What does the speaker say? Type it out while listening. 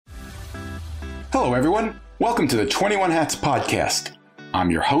Hello, everyone. Welcome to the 21 Hats podcast. I'm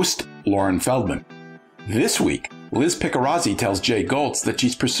your host, Lauren Feldman. This week, Liz Picarazzi tells Jay Goltz that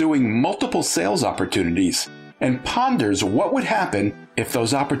she's pursuing multiple sales opportunities and ponders what would happen if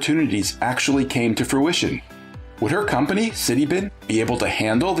those opportunities actually came to fruition. Would her company, Citybin, be able to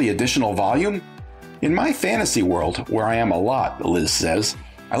handle the additional volume? In my fantasy world, where I am a lot, Liz says,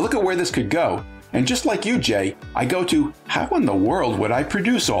 I look at where this could go, and just like you, Jay, I go to, how in the world would I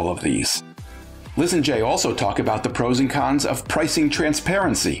produce all of these? Liz and Jay also talk about the pros and cons of pricing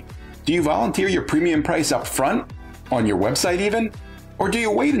transparency. Do you volunteer your premium price up front? On your website even? Or do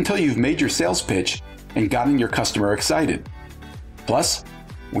you wait until you've made your sales pitch and gotten your customer excited? Plus,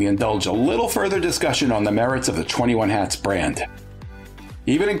 we indulge a little further discussion on the merits of the 21 Hats brand.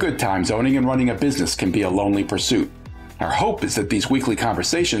 Even in good times, owning and running a business can be a lonely pursuit. Our hope is that these weekly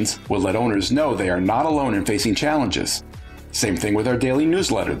conversations will let owners know they are not alone in facing challenges. Same thing with our daily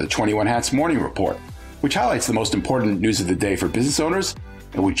newsletter, the 21 Hats Morning Report, which highlights the most important news of the day for business owners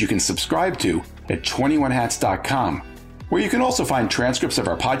and which you can subscribe to at 21hats.com, where you can also find transcripts of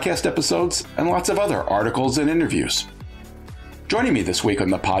our podcast episodes and lots of other articles and interviews. Joining me this week on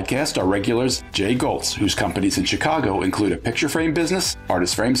the podcast are regulars Jay Goltz, whose companies in Chicago include a picture frame business,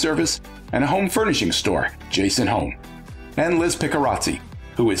 artist frame service, and a home furnishing store, Jason Home, and Liz Picarazzi,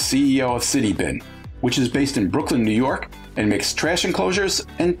 who is CEO of Citybin, which is based in Brooklyn, New York, and makes trash enclosures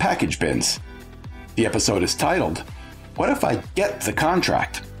and package bins. The episode is titled, What If I Get the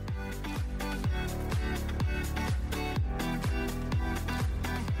Contract?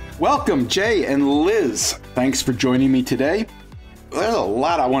 Welcome, Jay and Liz. Thanks for joining me today. There's a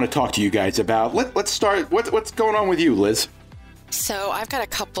lot I want to talk to you guys about. Let's start. What's going on with you, Liz? So I've got a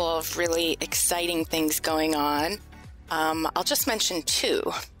couple of really exciting things going on. I'll just mention two.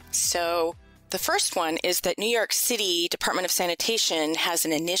 So the first one is that New York City Department of Sanitation has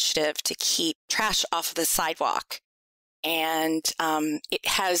an initiative to keep trash off of the sidewalk. And it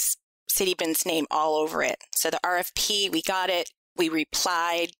has Citybin's name all over it. So the RFP, we got it. We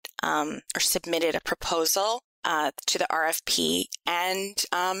replied or submitted a proposal to the RFP. And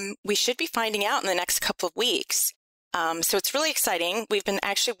we should be finding out in the next couple of weeks. So it's really exciting. We've been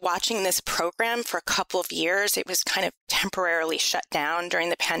actually watching this program for a couple of years. It was kind of temporarily shut down during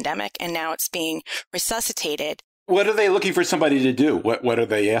the pandemic, and now it's being resuscitated. What are they looking for somebody to do? What are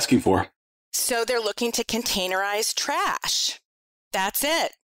they asking for? So they're looking to containerize trash. That's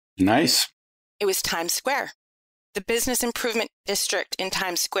it. Nice. It was Times Square. The Business Improvement District in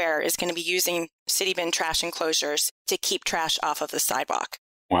Times Square is going to be using Citybin trash enclosures to keep trash off of the sidewalk.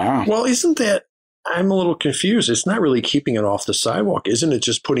 Wow. Well, isn't that... I'm a little confused. It's not really keeping it off the sidewalk. Isn't it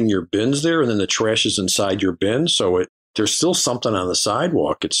just putting your bins there and then the trash is inside your bin? So there's still something on the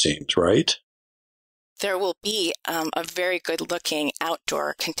sidewalk, it seems, right? There will be a very good-looking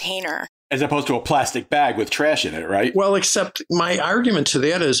outdoor container. As opposed to a plastic bag with trash in it, right? Well, except my argument to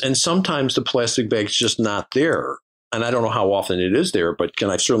that is, and sometimes the plastic bag's just not there. And I don't know how often it is there, but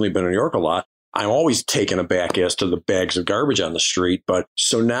I've certainly been in New York a lot. I'm always taken aback as to the bags of garbage on the street. But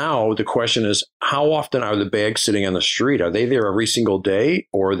so now the question is, how often are the bags sitting on the street? Are they there every single day,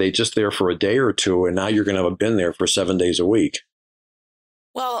 or are they just there for a day or two? And now you're going to have a bin there for 7 days a week.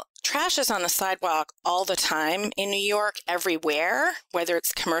 Well, trash is on the sidewalk all the time in New York, everywhere, whether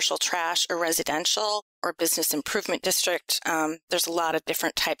it's commercial trash or residential or business improvement district. There's a lot of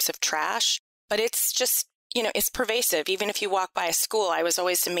different types of trash, but it's just, it's pervasive. Even if you walk by a school, I was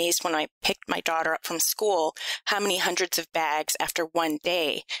always amazed when I picked my daughter up from school, how many hundreds of bags after one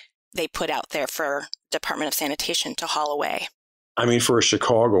day they put out there for Department of Sanitation to haul away. I mean, for a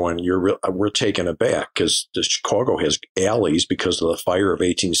Chicagoan, we're taken aback because Chicago has alleys because of the fire of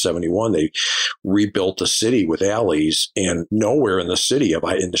 1871. They rebuilt the city with alleys, and nowhere in the city,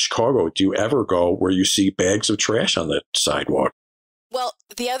 in Chicago, do you ever go where you see bags of trash on the sidewalk. Well,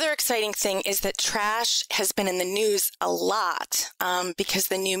 the other exciting thing is that trash has been in the news a lot because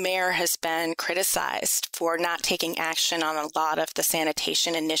the new mayor has been criticized for not taking action on a lot of the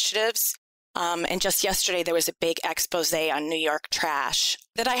sanitation initiatives. And just yesterday, there was a big expose on New York trash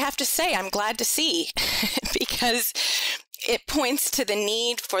that I have to say I'm glad to see because it points to the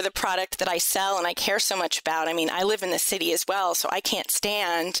need for the product that I sell and I care so much about. I mean, I live in the city as well, so I can't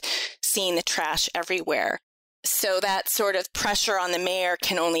stand seeing the trash everywhere. So that sort of pressure on the mayor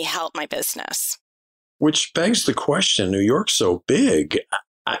can only help my business. Which begs the question, New York's so big.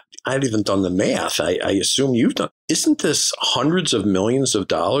 I haven't even done the math. I assume you've done. Isn't this hundreds of millions of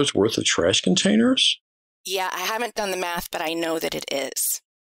dollars worth of trash containers? Yeah, I haven't done the math, but I know that it is.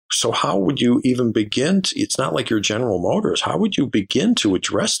 So how would you even begin to, it's not like you're General Motors. How would you begin to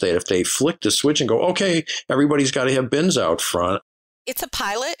address that if they flick the switch and go, okay, everybody's got to have bins out front? It's a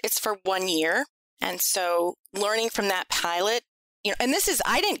pilot. It's for 1 year. And so learning from that pilot, and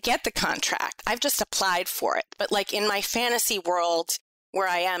I didn't get the contract. I've just applied for it. But like in my fantasy world where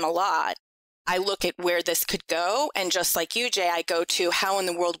I am a lot, I look at where this could go. And just like you, Jay, I go to how in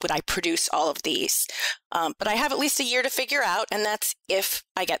the world would I produce all of these? But I have at least a year to figure out. And that's if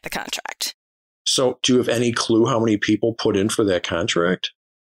I get the contract. So do you have any clue how many people put in for that contract?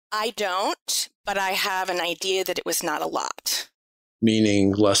 I don't, but I have an idea that it was not a lot.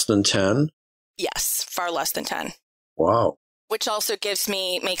 Meaning less than 10? Yes, far less than 10. Wow. Which also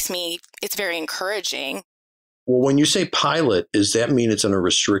it's very encouraging. Well, when you say pilot, does that mean it's in a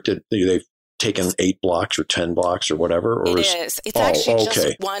restricted, they've taken 8 blocks or 10 blocks or whatever? Or it is. It's actually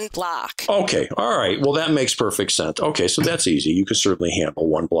just one block. Okay. All right. Well, that makes perfect sense. Okay. So that's easy. You could certainly handle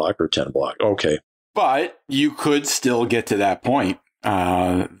 1 block or 10 block. Okay. But you could still get to that point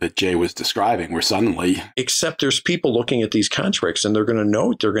that Jay was describing, where suddenly... Except there's people looking at these contracts and they're going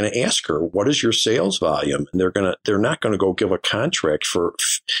to ask her, what is your sales volume? And they're not going to go give a contract for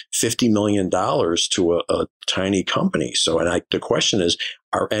 $50 million to a tiny company. So, the question is,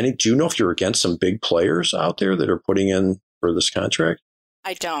 do you know if you're against some big players out there that are putting in for this contract?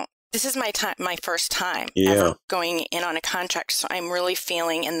 I don't. This is my first time ever going in on a contract. So I'm really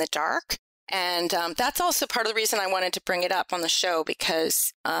feeling in the dark. And that's also part of the reason I wanted to bring it up on the show,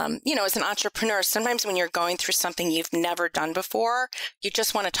 because, as an entrepreneur, sometimes when you're going through something you've never done before, you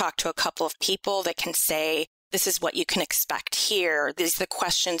just want to talk to a couple of people that can say, this is what you can expect here. These are the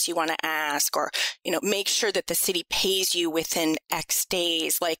questions you want to ask, or, make sure that the city pays you within X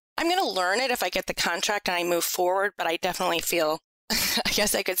days. Like, I'm going to learn it if I get the contract and I move forward, but I definitely feel, I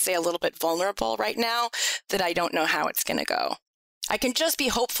guess I could say, a little bit vulnerable right now that I don't know how it's going to go. I can just be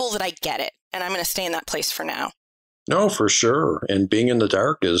hopeful that I get it, and I'm going to stay in that place for now. No, for sure. And being in the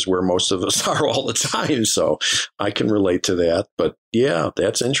dark is where most of us are all the time. So I can relate to that. But yeah,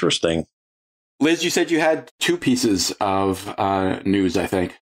 that's interesting. Liz, you said you had 2 pieces of news, I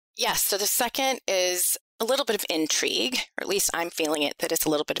think. Yes. So the second is a little bit of intrigue, or at least I'm feeling it, that it's a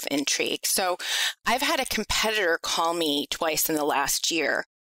little bit of intrigue. So I've had a competitor call me twice in the last year.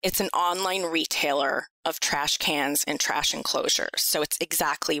 It's an online retailer of trash cans and trash enclosures. So it's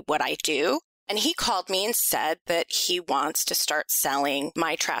exactly what I do. And he called me and said that he wants to start selling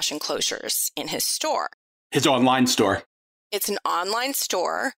my trash enclosures in his store. His online store. It's an online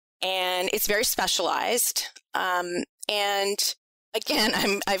store, and it's very specialized. And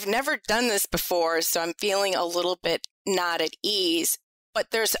again, I've never done this before, so I'm feeling a little bit not at ease.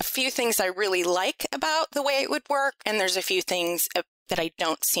 But there's a few things I really like about the way it would work, and there's a few things that I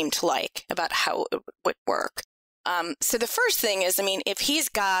don't seem to like about how it would work. So the first thing is, if he's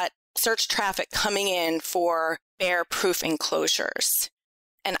got search traffic coming in for bear-proof enclosures,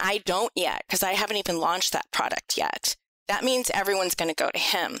 and I don't yet, because I haven't even launched that product yet, that means everyone's going to go to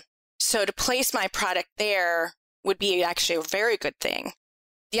him. So to place my product there would be actually a very good thing.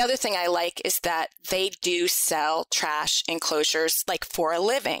 The other thing I like is that they do sell trash enclosures like for a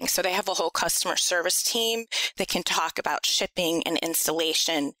living. So they have a whole customer service team that can talk about shipping and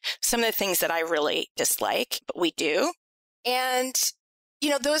installation, some of the things that I really dislike, but we do. And,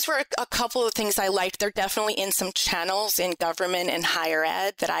 those were a couple of things I liked. They're definitely in some channels in government and higher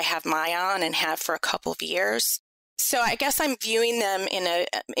ed that I have my on and have for a couple of years. So I guess I'm viewing them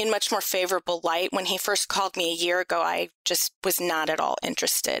in much more favorable light. When he first called me a year ago, I just was not at all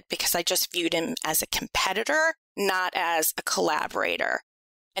interested, because I just viewed him as a competitor, not as a collaborator.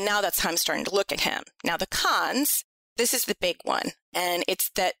 And now that's how I'm starting to look at him. Now the cons, this is the big one, and it's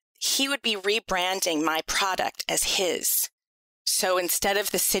that he would be rebranding my product as his. So instead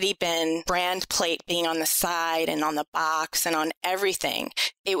of the City Bin brand plate being on the side and on the box and on everything,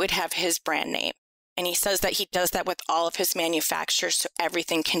 it would have his brand name. And he says that he does that with all of his manufacturers, so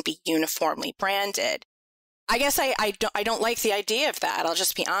everything can be uniformly branded. I guess I don't like the idea of that. I'll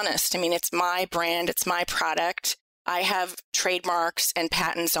just be honest. It's my brand. It's my product. I have trademarks and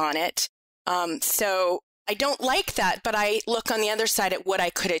patents on it. So I don't like that, but I look on the other side at what I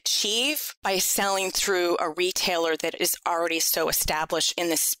could achieve by selling through a retailer that is already so established in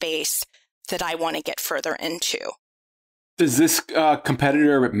the space that I want to get further into. Does this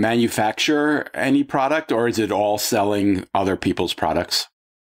competitor manufacture any product, or is it all selling other people's products?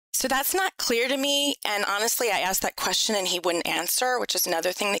 So that's not clear to me. And honestly, I asked that question and he wouldn't answer, which is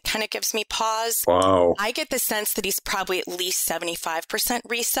another thing that kind of gives me pause. Wow. I get the sense that he's probably at least 75%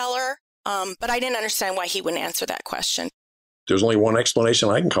 reseller, but I didn't understand why he wouldn't answer that question. There's only one explanation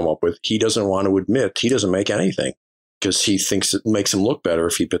I can come up with. He doesn't want to admit he doesn't make anything, because he thinks it makes him look better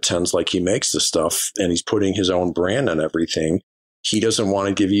if he pretends like he makes the stuff and he's putting his own brand on everything. He doesn't want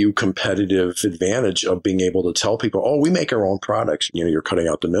to give you competitive advantage of being able to tell people, oh, we make our own products. You're cutting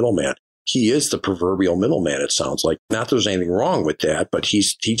out the middleman. he is the proverbial middleman, it sounds like. Not that there's anything wrong with that, but he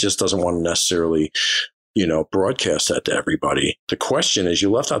just doesn't want to necessarily, broadcast that to everybody. The question is,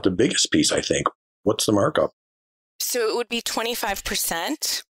 you left out the biggest piece, I think. What's the markup? So it would be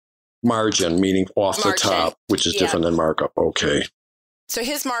 25%. Margin, meaning off the top, which is different than markup. Okay. So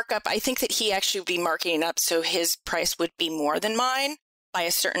his markup, I think that he actually would be marking up so his price would be more than mine by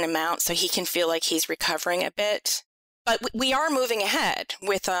a certain amount, so he can feel like he's recovering a bit. But we are moving ahead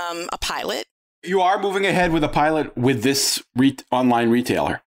with a pilot. You are moving ahead with a pilot with this online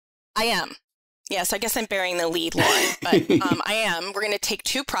retailer. I am. Yes, I guess I'm bearing the lead, Lauren, but I am. We're going to take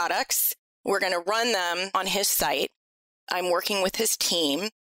 2 products. We're going to run them on his site. I'm working with his team.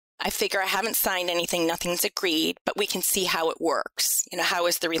 I figure I haven't signed anything, nothing's agreed, but we can see how it works. How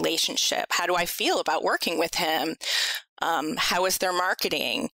is the relationship? How do I feel about working with him? How is their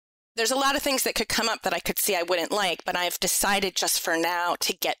marketing? There's a lot of things that could come up that I could see I wouldn't like, but I've decided just for now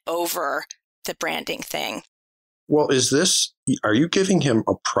to get over the branding thing. Well, are you giving him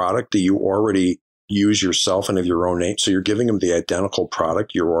a product that you already use yourself and of your own name? So you're giving him the identical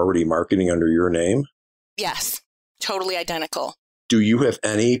product you're already marketing under your name? Yes, totally identical. Do you have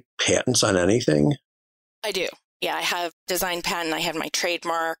any patents on anything? I do. Yeah, I have design patent. I have my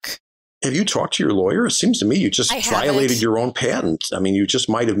trademark. Have you talked to your lawyer? It seems to me you just violated your own patent. I mean, you just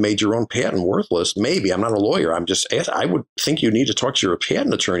might have made your own patent worthless. Maybe. I'm not a lawyer. I would think you need to talk to your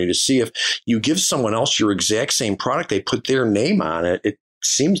patent attorney to see if you give someone else your exact same product, they put their name on it. It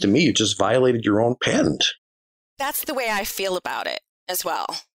seems to me you just violated your own patent. That's the way I feel about it as well.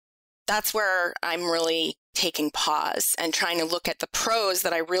 That's where I'm really taking pause and trying to look at the pros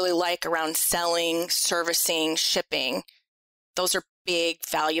that I really like around selling, servicing, shipping. Those are big,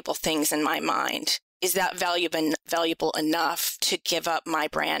 valuable things in my mind. Is that valuable enough to give up my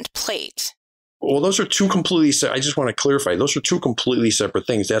brand plate? Well, those are two completely I just want to clarify. Those are two completely separate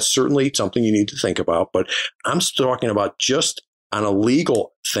things. That's certainly something you need to think about. But I'm talking about just on a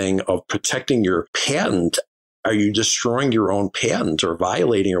legal thing of protecting your patent. Are you destroying your own patent or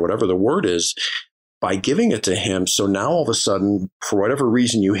violating or whatever the word is by giving it to him? So now all of a sudden, for whatever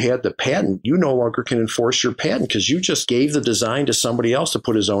reason you had the patent, you no longer can enforce your patent because you just gave the design to somebody else to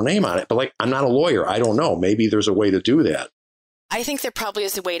put his own name on it. But I'm not a lawyer. I don't know. Maybe there's a way to do that. I think there probably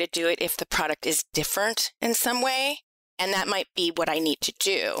is a way to do it if the product is different in some way. And that might be what I need to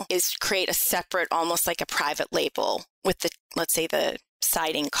do, is create a separate, almost like a private label with let's say the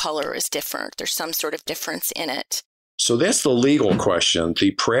siding color is different. There's some sort of difference in it. So that's the legal question.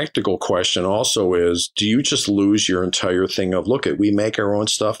 The practical question also is, do you just lose your entire thing of, look, we make our own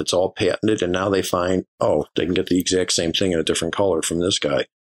stuff, it's all patented, and now they find, they can get the exact same thing in a different color from this guy?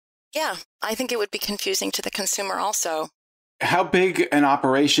 Yeah, I think it would be confusing to the consumer also. How big an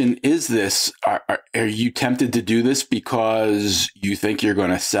operation is this? Are you tempted to do this because you think you're going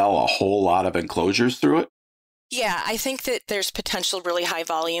to sell a whole lot of enclosures through it? Yeah, I think that there's potential really high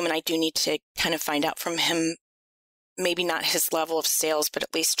volume, and I do need to kind of find out from him, maybe not his level of sales, but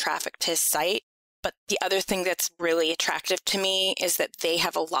at least traffic to his site. But the other thing that's really attractive to me is that they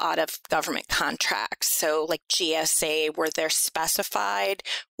have a lot of government contracts. So like GSA, where they're specified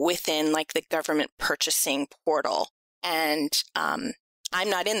within like the government purchasing portal. And I'm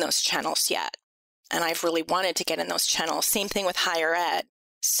not in those channels yet. And I've really wanted to get in those channels. Same thing with higher ed.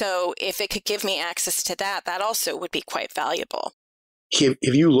 So if it could give me access to that, that also would be quite valuable. Have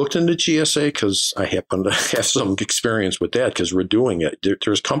you looked into GSA? Because I happen to have some experience with that because we're doing it.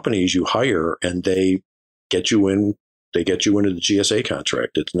 There's companies you hire and they get you in. They get you into the GSA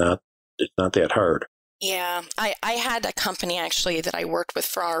contract. It's not that hard. Yeah, I had a company actually that I worked with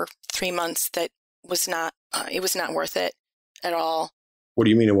for 3 months that was not. It was not worth it at all. What do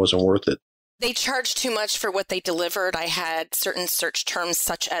you mean it wasn't worth it? They charged too much for what they delivered. I had certain search terms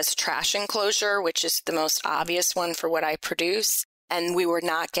such as trash enclosure, which is the most obvious one for what I produce. And we were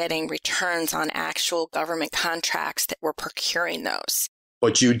not getting returns on actual government contracts that were procuring those.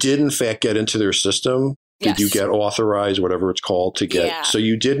 But you did, in fact, get into their system? Yes. Did you get authorized, whatever it's called, to get? Yeah. So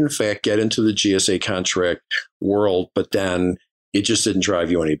you did, in fact, get into the GSA contract world, but then it just didn't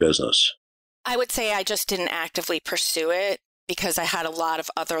drive you any business. I would say I just didn't actively pursue it because I had a lot of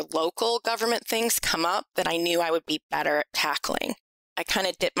other local government things come up that I knew I would be better at tackling. I kind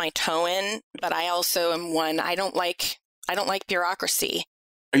of dipped my toe in, but I also am one, I don't like bureaucracy.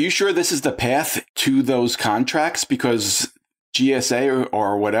 Are you sure this is the path to those contracts? Because GSA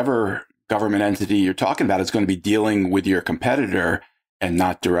or whatever government entity you're talking about is going to be dealing with your competitor and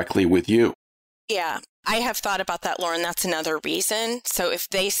not directly with you. Yeah, I have thought about that, Lauren. That's another reason. So if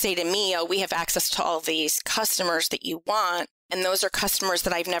they say to me, we have access to all these customers that you want, and those are customers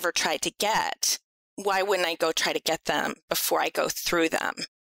that I've never tried to get, why wouldn't I go try to get them before I go through them?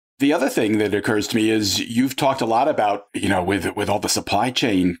 The other thing that occurs to me is you've talked a lot about, with all the supply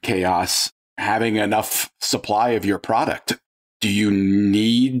chain chaos, having enough supply of your product. Do you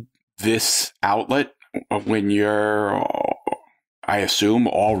need this outlet when you're, I assume,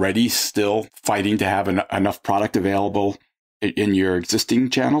 already still fighting to have enough product available in your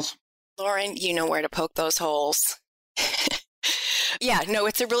existing channels? Lauren, you know where to poke those holes. Yeah, no,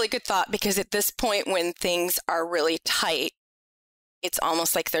 it's a really good thought, because at this point when things are really tight, it's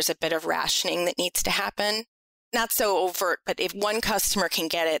almost like there's a bit of rationing that needs to happen. Not so overt, but if one customer can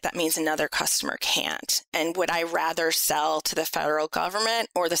get it, that means another customer can't. And would I rather sell to the federal government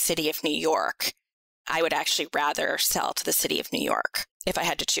or the city of New York? I would actually rather sell to the city of New York if I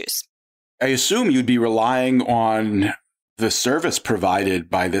had to choose. I assume you'd be relying on the service provided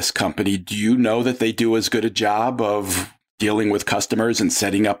by this company. Do you know that they do as good a job of dealing with customers and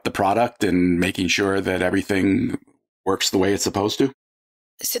setting up the product and making sure that everything works the way it's supposed to?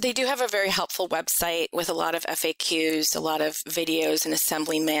 So they do have a very helpful website with a lot of FAQs, a lot of videos and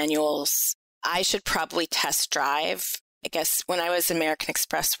assembly manuals. I should probably test drive. I guess when I was American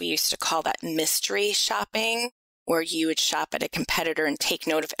Express, we used to call that mystery shopping, where you would shop at a competitor and take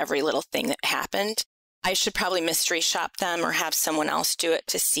note of every little thing that happened. I should probably mystery shop them or have someone else do it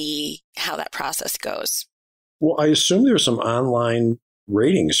to see how that process goes. Well, I assume there's some online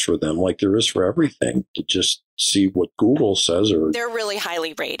ratings for them, like there is for everything, to just see what Google says. Or they're really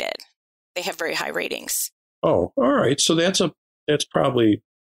highly rated. They have very high ratings. Oh, all right. So that's probably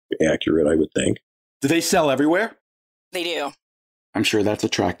accurate, I would think. Do they sell everywhere? They do. I'm sure that's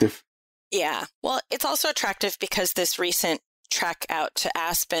attractive. Yeah. Well, it's also attractive because this recent trek out to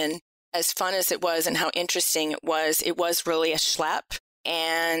Aspen, as fun as it was and how interesting it was really a schlep.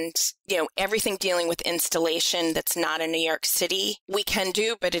 And, everything dealing with installation that's not in New York City, we can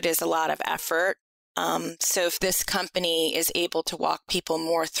do, but it is a lot of effort. So if this company is able to walk people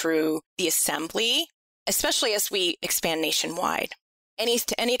more through the assembly, especially as we expand nationwide,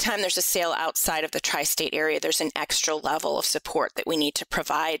 anytime there's a sale outside of the tri-state area, there's an extra level of support that we need to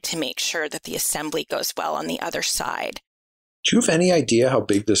provide to make sure that the assembly goes well on the other side. Do you have any idea how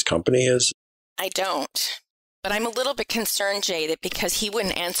big this company is? I don't. But I'm a little bit concerned, Jay, that because he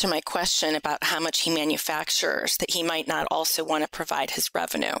wouldn't answer my question about how much he manufactures, that he might not also want to provide his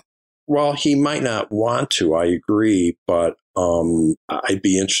revenue. Well, he might not want to, I agree, but I'd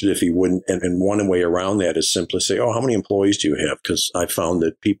be interested if he wouldn't. And one way around that is simply say, oh, how many employees do you have? Because I found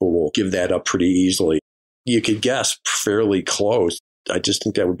that people will give that up pretty easily. You could guess fairly close. I just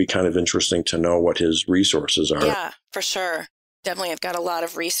think that would be kind of interesting to know what his resources are. Yeah, for sure. Definitely, I've got a lot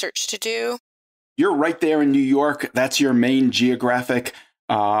of research to do. You're right there in New York. That's your main geographic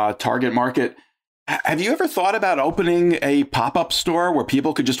target market. Have you ever thought about opening a pop-up store where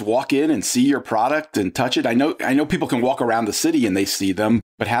people could just walk in and see your product and touch it? I know people can walk around the city and they see them,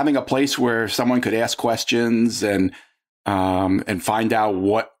 but having a place where someone could ask questions and find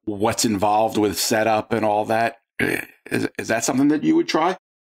out what's involved with setup and all that, is that something that you would try?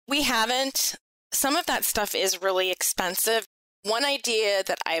 We haven't. Some of that stuff is really expensive. One idea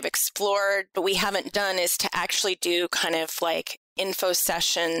that I've explored, but we haven't done, is to actually do kind of like info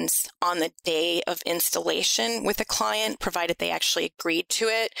sessions on the day of installation with a client, provided they actually agreed to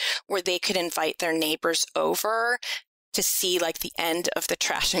it, where they could invite their neighbors over to see like the end of the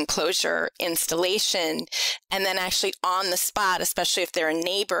trash enclosure installation, and then actually on the spot, especially if they're a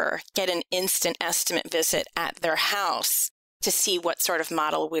neighbor, get an instant estimate visit at their house to see what sort of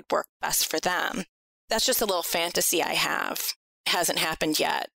model would work best for them. That's just a little fantasy I have. It hasn't happened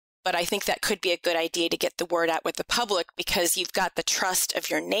yet. But I think that could be a good idea to get the word out with the public, because you've got the trust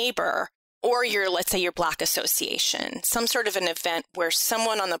of your neighbor or let's say your block association, some sort of an event where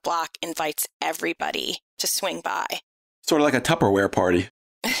someone on the block invites everybody to swing by. Sort of like a Tupperware party,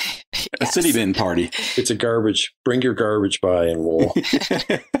 Yes. a city bin party. It's bring your garbage by and we'll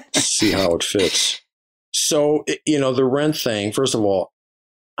see how it fits. So, the rent thing, first of all,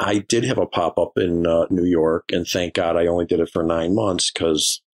 I did have a pop-up in New York, and thank God I only did it for 9 months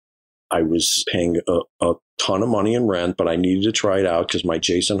because I was paying a ton of money in rent, but I needed to try it out because my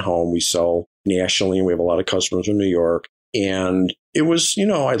adjacent home, we sell nationally and we have a lot of customers in New York. And it was,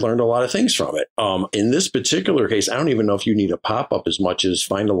 I learned a lot of things from it. In this particular case, I don't even know if you need a pop-up as much as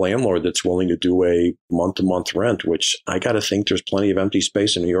find a landlord that's willing to do a month-to-month rent, which I got to think there's plenty of empty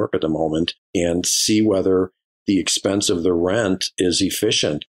space in New York at the moment, and see whether the expense of the rent is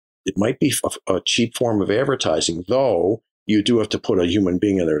efficient. It might be a cheap form of advertising, though. You do have to put a human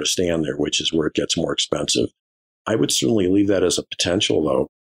being in there to stand there, which is where it gets more expensive. I would certainly leave that as a potential, though.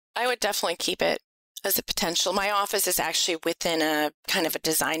 I would definitely keep it as a potential. My office is actually within a kind of a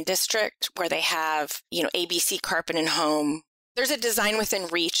design district where they have, ABC Carpet and Home, There's a design within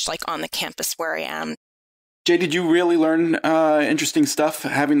reach, like on the campus where I am. Jay, did you really learn interesting stuff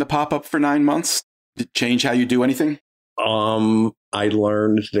having the pop-up for 9 months? Did it change how you do anything? I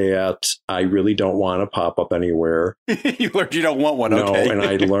learned that I really don't want a pop-up anywhere. You learned you don't want one, no, okay. And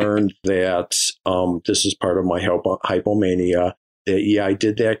I learned that this is part of my hypomania. That, yeah, I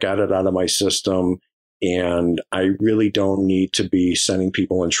did that, got it out of my system, and I really don't need to be sending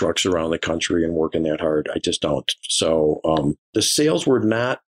people in trucks around the country and working that hard. I just don't. So the sales were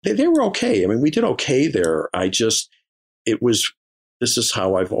not, they were okay. I mean, we did okay there. This is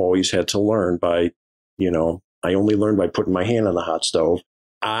how I've always had to learn by, I only learned by putting my hand on the hot stove.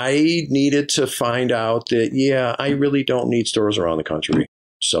 I needed to find out that, yeah, I really don't need stores around the country.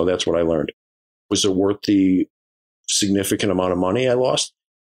 So that's what I learned. Was it worth the significant amount of money I lost?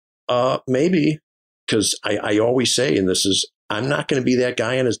 Maybe, because I always say, and I'm not going to be that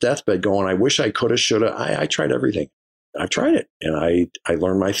guy on his deathbed going, I wish I could have, should have. I tried everything. I tried it, and I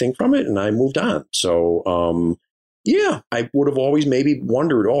learned my thing from it, and I moved on. So, yeah, I would have always maybe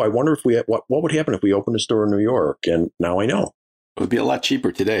wondered, I wonder if what would happen if we opened a store in New York? And now I know. It would be a lot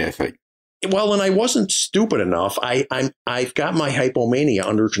cheaper today, I think. Well, and I wasn't stupid enough. I've got my hypomania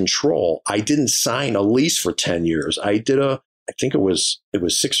under control. I didn't sign a lease for 10 years. I think it was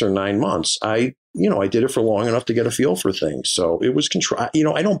 6 or 9 months. I did it for long enough to get a feel for things. So it was control.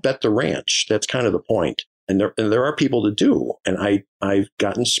 I don't bet the ranch. That's kind of the point. And there are people that do. And I've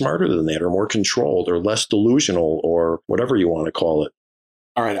gotten smarter than that, or more controlled, or less delusional, or whatever you want to call it.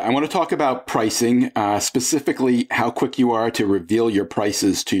 All right. I want to talk about pricing, specifically how quick you are to reveal your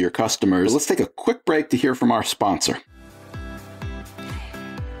prices to your customers. Let's take a quick break to hear from our sponsor.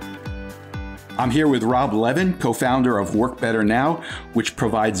 I'm here with Rob Levin, co-founder of Work Better Now, which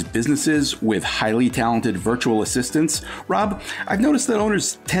provides businesses with highly talented virtual assistants. Rob, I've noticed that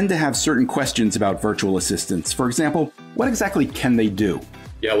owners tend to have certain questions about virtual assistants. For example, what exactly can they do?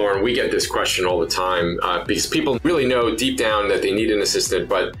 Yeah, Lauren, we get this question all the time because people really know deep down that they need an assistant,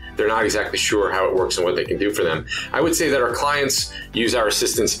 but they're not exactly sure how it works and what they can do for them. I would say that our clients use our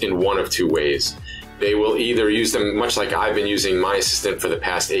assistants in one of two ways. They will either use them much like I've been using my assistant for the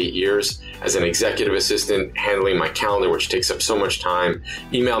past 8 years as an executive assistant, handling my calendar, which takes up so much time,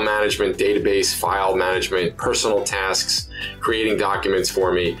 email management, database, file management, personal tasks, creating documents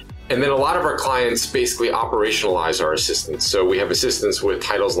for me. And then a lot of our clients basically operationalize our assistants. So we have assistants with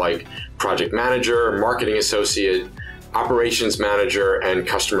titles like project manager, marketing associate, operations manager, and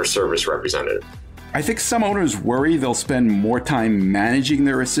customer service representative. I think some owners worry they'll spend more time managing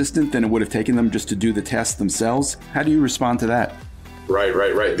their assistant than it would have taken them just to do the tasks themselves. How do you respond to that? Right.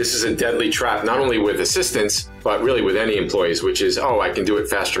 This is a deadly trap, not only with assistants, but really with any employees, which is, I can do it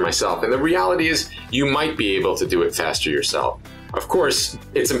faster myself. And the reality is you might be able to do it faster yourself. Of course,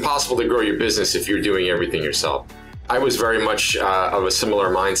 it's impossible to grow your business if you're doing everything yourself. I was very much of a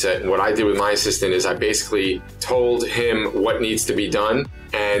similar mindset. And what I did with my assistant is I basically told him what needs to be done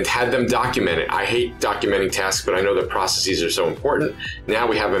and had them document it. I hate documenting tasks, but I know the processes are so important. Now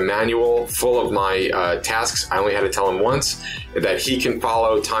we have a manual full of my tasks. I only had to tell him once that he can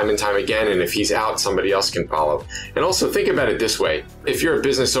follow time and time again. And if he's out, somebody else can follow. And also think about it this way. If you're a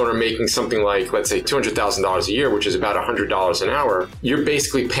business owner making something like, let's say, $200,000 a year, which is about $100 an hour, you're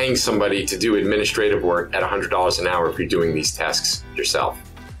basically paying somebody to do administrative work at $100 an hour if you're doing these tasks yourself.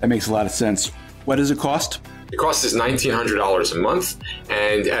 That makes a lot of sense. What does it cost? The cost is $1,900 a month.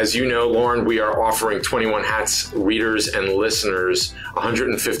 And as you know, Lauren, we are offering 21 Hats readers and listeners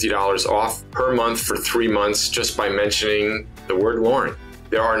 $150 off per month for 3 months just by mentioning the word Lauren.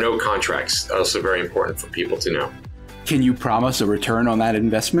 There are no contracts. Also very important for people to know. Can you promise a return on that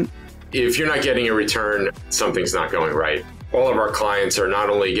investment? If you're not getting a return, something's not going right. All of our clients are not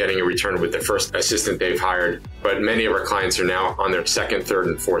only getting a return with the first assistant they've hired, but many of our clients are now on their second, third,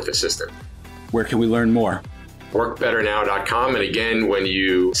 and fourth assistant. Where can we learn more? WorkBetterNow.com. And again, when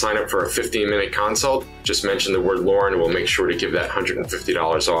you sign up for a 15-minute consult, just mention the word Lauren and we'll make sure to give that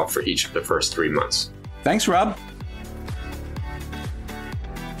 $150 off for each of the first 3 months. Thanks, Rob.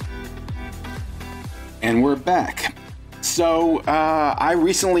 And we're back. So I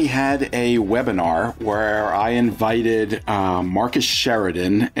recently had a webinar where I invited Marcus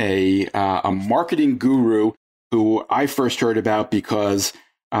Sheridan, a marketing guru who I first heard about because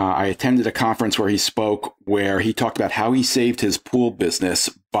I attended a conference where he spoke, where he talked about how he saved his pool business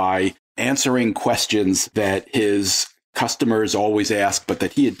by answering questions that his customers always ask, but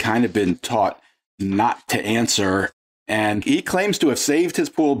that he had kind of been taught not to answer. And he claims to have saved his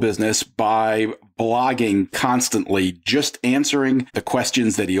pool business by blogging constantly, just answering the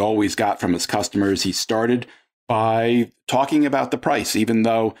questions that he always got from his customers. He started by talking about the price, even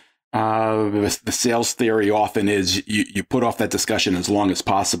though The sales theory often is you put off that discussion as long as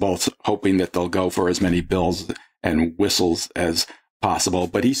possible, hoping that they'll go for as many bells and whistles as possible.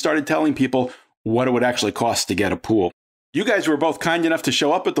 But he started telling people what it would actually cost to get a pool. You guys were both kind enough to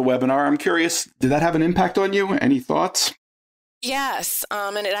show up at the webinar. I'm curious, did that have an impact on you? Any thoughts? Yes,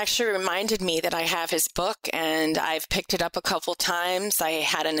 and it actually reminded me that I have his book, and I've picked it up a couple times. I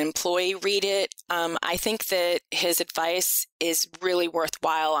had an employee read it. I think that his advice is really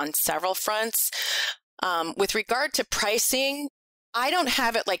worthwhile on several fronts. With regard to pricing, I don't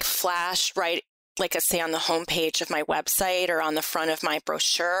have it like flash right, like I say on the homepage of my website or on the front of my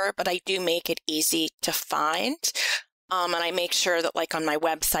brochure, but I do make it easy to find. And I make sure that like on my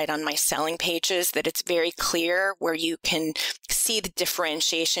website, on my selling pages, that it's very clear where you can see the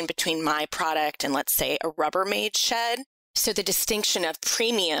differentiation between my product and, let's say, a Rubbermaid shed. So the distinction of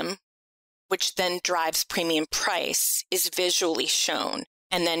premium, which then drives premium price, is visually shown.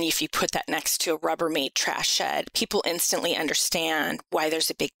 And then if you put that next to a Rubbermaid trash shed, people instantly understand why there's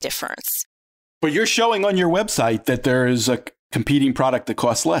a big difference. But you're showing on your website that there is a competing product that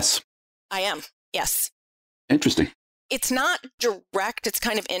costs less. I am, yes. Interesting. It's not direct, it's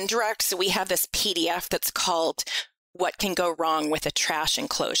kind of indirect. So we have this PDF that's called What Can Go Wrong with a Trash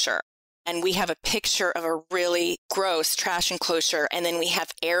Enclosure. And we have a picture of a really gross trash enclosure, and then we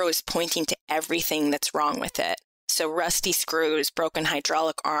have arrows pointing to everything that's wrong with it. So rusty screws, broken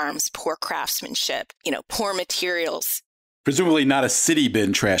hydraulic arms, poor craftsmanship, poor materials. Presumably not a city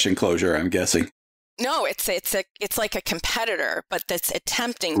bin trash enclosure, I'm guessing. No, it's like a competitor, but that's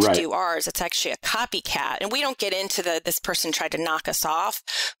attempting to do ours. It's actually a copycat. And we don't get into this person tried to knock us off.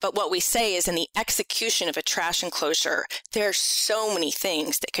 But what we say is in the execution of a trash enclosure, there's so many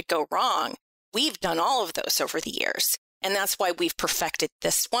things that could go wrong. We've done all of those over the years. And that's why we've perfected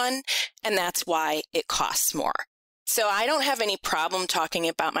this one. And that's why it costs more. So I don't have any problem talking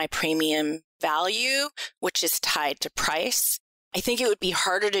about my premium value, which is tied to price. I think it would be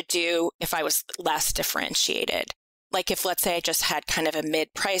harder to do if I was less differentiated. Like if, let's say, I just had kind of a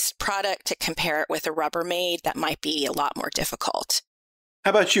mid-priced product to compare it with a Rubbermaid, that might be a lot more difficult.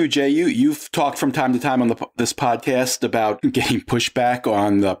 How about you, Jay? You've talked from time to time on this podcast about getting pushback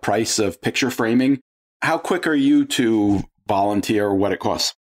on the price of picture framing. How quick are you to volunteer what it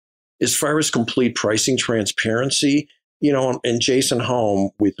costs? As far as complete pricing transparency, in Jason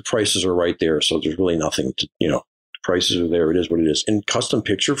Home, the prices are right there. So there's really nothing to, prices are there. It is what it is. In custom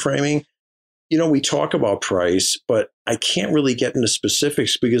picture framing, we talk about price, but I can't really get into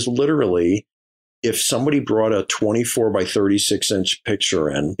specifics because literally, if somebody brought a 24 by 36 inch picture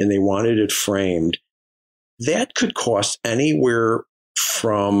in and they wanted it framed, that could cost anywhere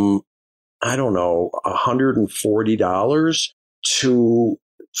from, $140 to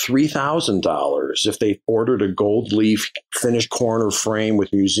 $3,000 if they ordered a gold leaf finished corner frame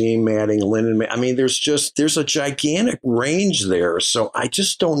with museum matting, linen. There's a gigantic range there. So I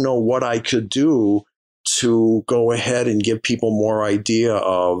just don't know what I could do to go ahead and give people more idea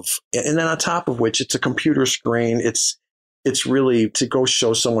of. And then on top of which, it's a computer screen. It's really to go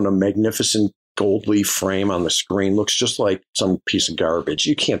show someone a magnificent gold leaf frame on the screen looks just like some piece of garbage.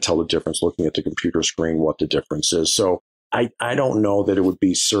 You can't tell the difference looking at the computer screen, what the difference is. So I don't know that it would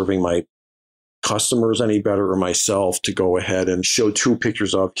be serving my customers any better or myself to go ahead and show two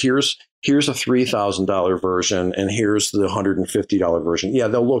pictures of here's a $3,000 version and here's the $150 version. Yeah,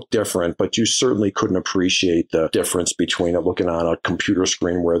 they'll look different, but you certainly couldn't appreciate the difference between it looking on a computer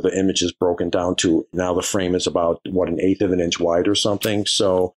screen where the image is broken down to now the frame is about, an eighth of an inch wide or something.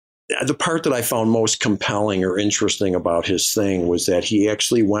 So the part that I found most compelling or interesting about his thing was that he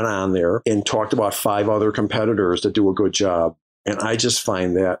actually went on there and talked about 5 other competitors that do a good job. And I just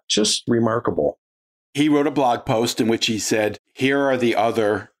find that just remarkable. He wrote a blog post in which he said, here are the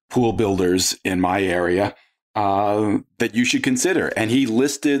other pool builders in my area that you should consider. And he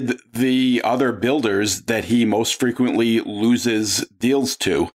listed the other builders that he most frequently loses deals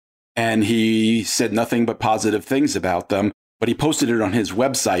to. And he said nothing but positive things about them. But he posted it on his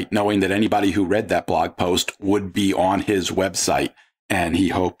website, knowing that anybody who read that blog post would be on his website. And he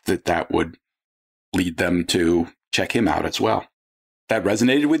hoped that that would lead them to check him out as well. That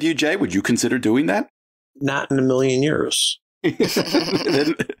resonated with you, Jay? Would you consider doing that? Not in a million years.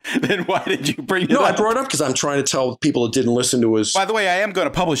 then why did you bring it up? No, I brought it up because I'm trying to tell people that didn't listen to his... By the way, I am going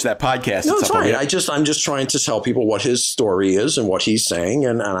to publish that podcast. No, it's fine. I'm just trying to tell people what his story is and what he's saying.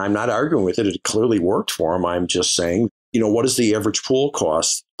 And I'm not arguing with it. It clearly worked for him. I'm just saying, what does the average pool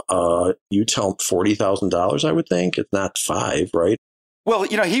cost? You tell $40,000, I would think. It's not 5, right? Well,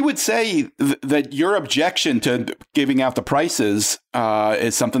 he would say that your objection to giving out the prices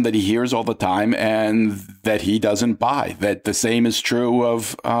is something that he hears all the time and that he doesn't buy. That the same is true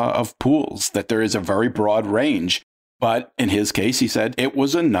of pools, that there is a very broad range. But in his case, he said it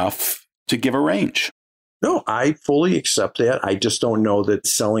was enough to give a range. No, I fully accept that. I just don't know that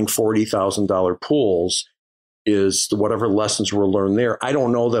selling $40,000 pools is whatever lessons were learned there. I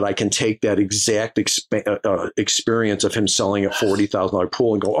don't know that I can take that exact experience of him selling a $40,000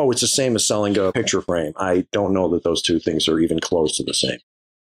 pool and go, oh, it's the same as selling a picture frame. I don't know that those two things are even close to the same.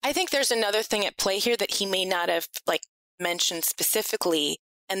 I think there's another thing at play here that he may not have mentioned specifically,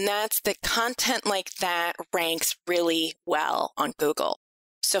 and that's that content like that ranks really well on Google.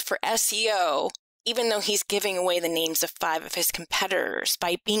 So for SEO, even though he's giving away the names of 5 of his competitors,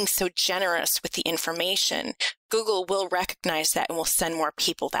 by being so generous with the information, Google will recognize that and will send more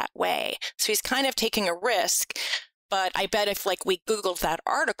people that way. So he's kind of taking a risk, but I bet if we Googled that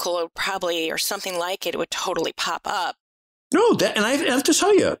article, it would probably, or something like it would totally pop up. No, and I have to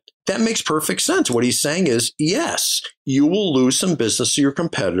tell you, that makes perfect sense. What he's saying is, yes, you will lose some business to your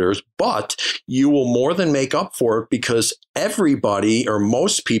competitors, but you will more than make up for it because everybody or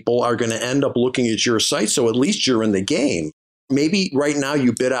most people are going to end up looking at your site. So at least you're in the game. Maybe right now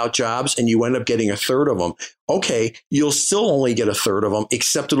you bid out jobs and you end up getting a third of them. Okay, you'll still only get a third of them,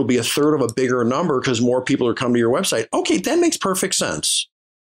 except it'll be a third of a bigger number because more people are coming to your website. Okay, that makes perfect sense.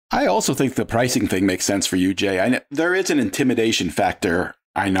 I also think the pricing thing makes sense for you, Jay. There is an intimidation factor,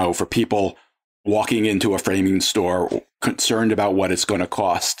 I know, for people walking into a framing store concerned about what it's going to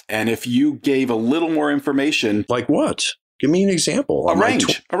cost. And if you gave a little more information. Like what? Give me an example. A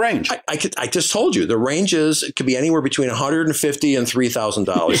range. I just told you the range it could be anywhere between $150 and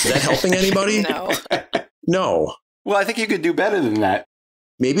 $3,000. Is that helping anybody? No. No. Well, I think you could do better than that.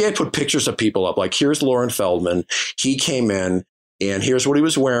 Maybe I put pictures of people up. Like, here's Loren Feldman. He came in. And here's what he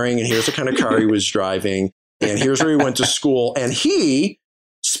was wearing, and here's the kind of car he was driving, and here's where he went to school. And he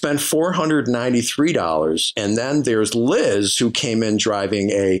spent $493. And then there's Liz, who came in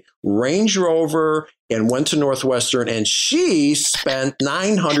driving a Range Rover and went to Northwestern, and she spent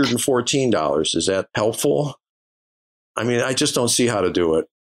 $914. Is that helpful? I mean, I just don't see how to do it.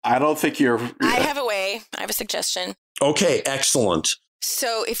 I don't think you're... I have a way. I have a suggestion. Okay, excellent.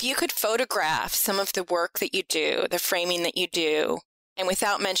 So if you could photograph some of the work that you do, the framing that you do, and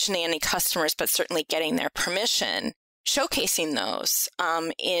without mentioning any customers, but certainly getting their permission, showcasing those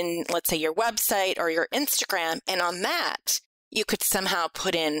in, let's say, your website or your Instagram, and on that, you could somehow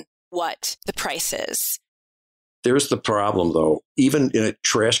put in what the price is. There's the problem, though. Even in a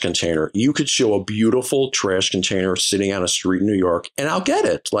trash container, you could show a beautiful trash container sitting on a street in New York, and I'll get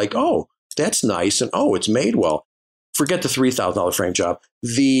it. Like, oh, that's nice, and oh, it's made well. Forget the $3,000 frame job.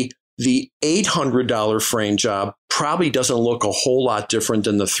 The $800 frame job probably doesn't look a whole lot different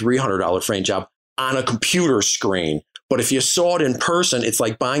than the $300 frame job on a computer screen. But if you saw it in person, it's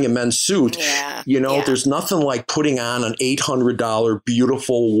like buying a men's suit. Yeah. There's nothing like putting on an $800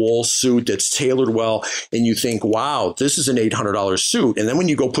 beautiful wool suit that's tailored well. And you think, wow, this is an $800 suit. And then when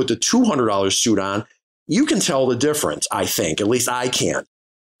you go put the $200 suit on, you can tell the difference, I think. At least I can.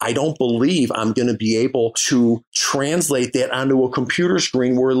 I don't believe I'm going to be able to translate that onto a computer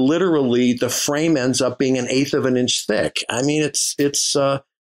screen where literally the frame ends up being 1/8 of an inch thick. I mean, and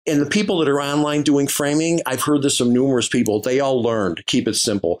the people that are online doing framing, I've heard this from numerous people. They all learned, keep it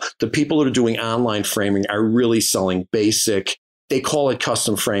simple. The people that are doing online framing are really selling basic. They call it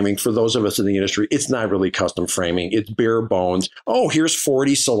custom framing. For those of us in the industry, it's not really custom framing. It's bare bones. Oh, here's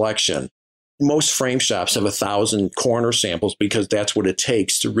 40 selection. Most frame shops have 1,000 corner samples because that's what it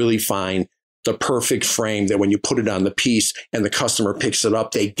takes to really find the perfect frame that when you put it on the piece and the customer picks it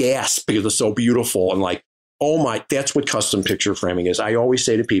up, they gasp because it's so beautiful. And like, oh my, that's what custom picture framing is. I always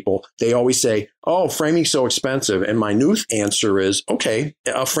say to people, they always say, oh, framing's so expensive. And my new answer is, okay,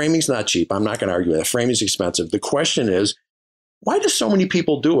 framing's not cheap. I'm not going to argue that. Framing's expensive. The question is, why do so many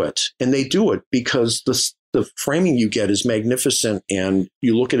people do it? And they do it because the framing you get is magnificent and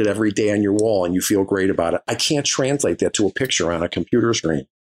you look at it every day on your wall and you feel great about it. I can't translate that to a picture on a computer screen.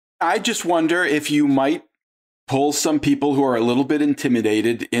 I just wonder if you might pull some people who are a little bit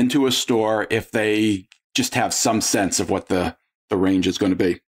intimidated into a store if they just have some sense of what the range is going to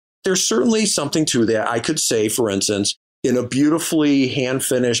be. There's certainly something to that. I could say, for instance, in a beautifully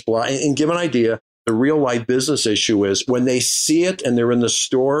hand-finished block, and give an idea, the real life business issue is when they see it and they're in the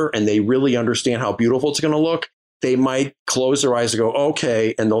store and they really understand how beautiful it's going to look, they might close their eyes and go,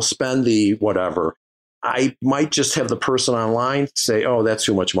 okay, and they'll spend the whatever. I might just have the person online say, oh, that's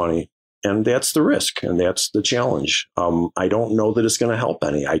too much money. And that's the risk. And that's the challenge. I don't know that it's going to help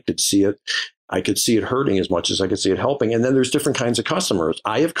any. I could see it. I could see it hurting as much as I could see it helping. And then there's different kinds of customers.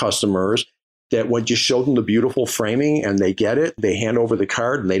 I have customers that when you show them the beautiful framing and they get it, they hand over the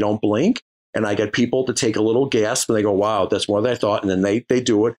card and they don't blink. And I get people to take a little gasp and they go, wow, that's more than I thought. And then they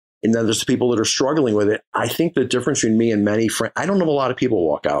do it. And then there's people that are struggling with it. I think the difference between me and many friends, I don't know if a lot of people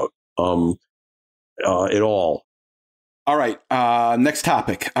walk out at all. All right. Next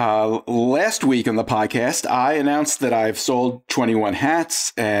topic. Last week on the podcast, I announced that I've sold 21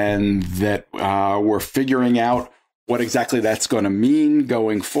 hats and that we're figuring out what exactly that's going to mean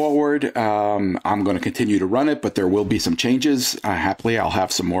going forward. I'm going to continue to run it, but there will be some changes. Happily, I'll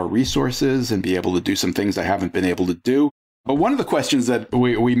have some more resources and be able to do some things I haven't been able to do. But one of the questions that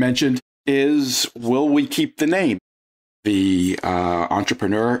we mentioned is, will we keep the name? The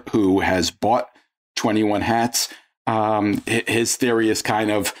entrepreneur who has bought 21 hats, his theory is kind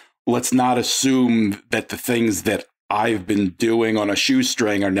of, let's not assume that the things that I've been doing on a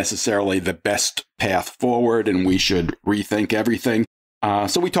shoestring are necessarily the best path forward, and we should rethink everything.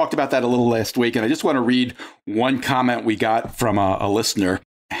 So we talked about that a little last week, and I just want to read one comment we got from a listener,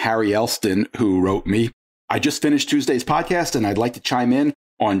 Harry Elston, who wrote me, I just finished Tuesday's podcast, and I'd like to chime in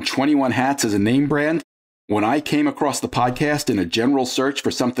on 21 Hats as a name brand. When I came across the podcast in a general search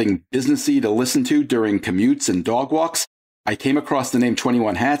for something businessy to listen to during commutes and dog walks, I came across the name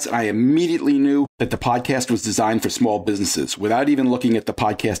 21 Hats, and I immediately knew that the podcast was designed for small businesses without even looking at the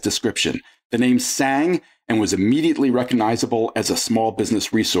podcast description. The name sang and was immediately recognizable as a small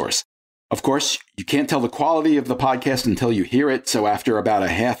business resource. Of course, you can't tell the quality of the podcast until you hear it, so after about a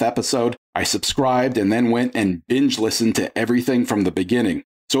half episode, I subscribed and then went and binge listened to everything from the beginning.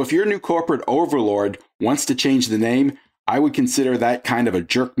 So if your new corporate overlord wants to change the name, I would consider that kind of a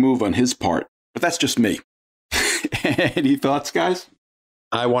jerk move on his part. But that's just me. Any thoughts, guys?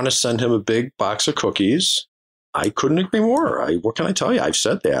 I want to send him a big box of cookies. I couldn't agree more. What can I tell you? I've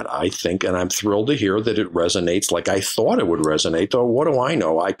said that. I think, and I'm thrilled to hear that it resonates like I thought it would resonate, though what do I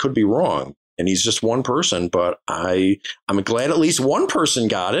know? I could be wrong. And he's just one person, but I'm glad at least one person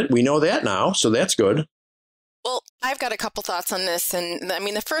got it. We know that now, so that's good. Well, I've got a couple thoughts on this. And I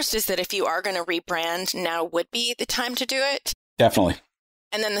mean, the first is that if you are going to rebrand, now would be the time to do it. Definitely.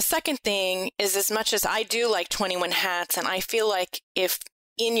 And then the second thing is, as much as I do like 21 Hats, and I feel like if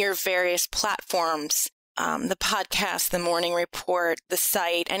in your various platforms, the podcast, the morning report, the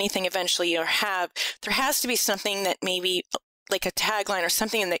site, anything eventually you have, there has to be something that maybe like a tagline or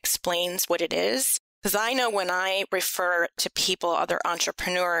something that explains what it is. Because I know when I refer to people, other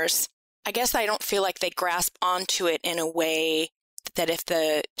entrepreneurs, I guess I don't feel like they grasp onto it in a way that if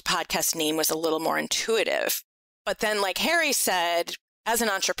the podcast name was a little more intuitive. But then, like Harry said, as an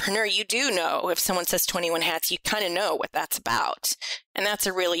entrepreneur, you do know if someone says 21 Hats, you kind of know what that's about. And that's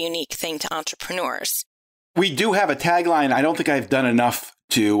a really unique thing to entrepreneurs. We do have a tagline. I don't think I've done enough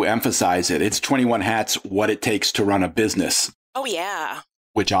to emphasize it. It's 21 Hats, what it takes to run a business. Oh, yeah.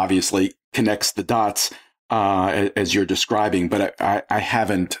 Which obviously connects the dots as you're describing. But I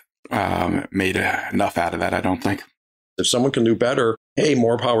haven't made enough out of that, I don't think. If someone can do better, hey,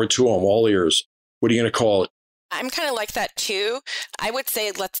 more power to them, all ears. What are you going to call it? I'm kind of like that, too. I would say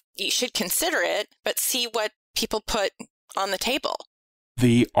you should consider it, but see what people put on the table.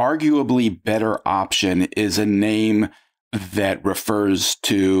 The arguably better option is a name that refers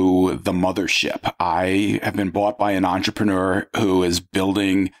to the mothership. I have been bought by an entrepreneur who is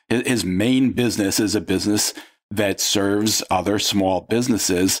building his main business is a business that serves other small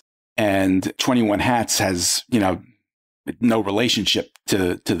businesses. And 21 Hats has, no relationship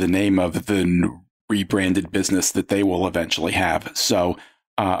to the name of the rebranded business that they will eventually have. So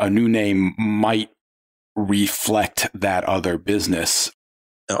a new name might reflect that other business.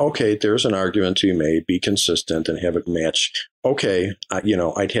 Okay, there's an argument to be made. Be consistent and have it match. Okay,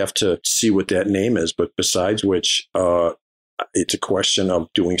 I'd have to see what that name is. But besides which, it's a question of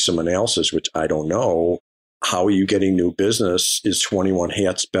doing some analysis, which I don't know. How are you getting new business? Is 21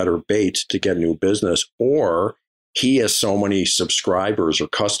 Hats better bait to get new business? Or he has so many subscribers or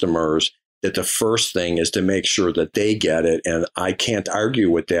customers that the first thing is to make sure that they get it. And I can't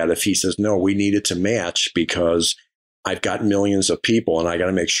argue with that if he says, no, we need it to match because I've got millions of people and I got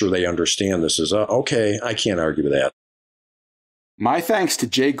to make sure they understand this is okay. I can't argue with that. My thanks to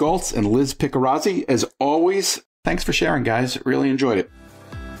Jay Goltz and Liz Piccarazzi. As always, thanks for sharing, guys. Really enjoyed it.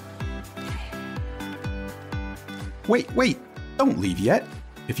 Wait, don't leave yet.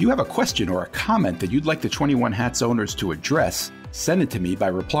 If you have a question or a comment that you'd like the 21 Hats owners to address, send it to me by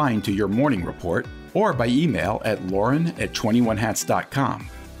replying to your morning report or by email at lauren@21hats.com.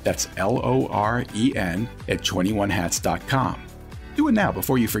 That's LOREN@21hats.com. Do it now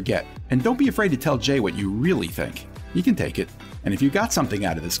before you forget. And don't be afraid to tell Jay what you really think. He can take it. And if you got something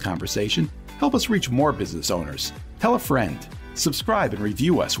out of this conversation, Help us reach more business owners. Tell a friend. Subscribe and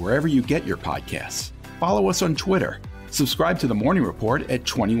review us wherever you get your podcasts. Follow us on Twitter. Subscribe to The Morning Report at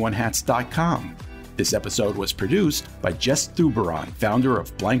 21hats.com. This episode was produced by Jess Thuberon, founder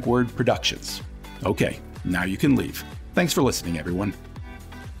of Blank Word Productions. Okay, now you can leave. Thanks for listening, everyone.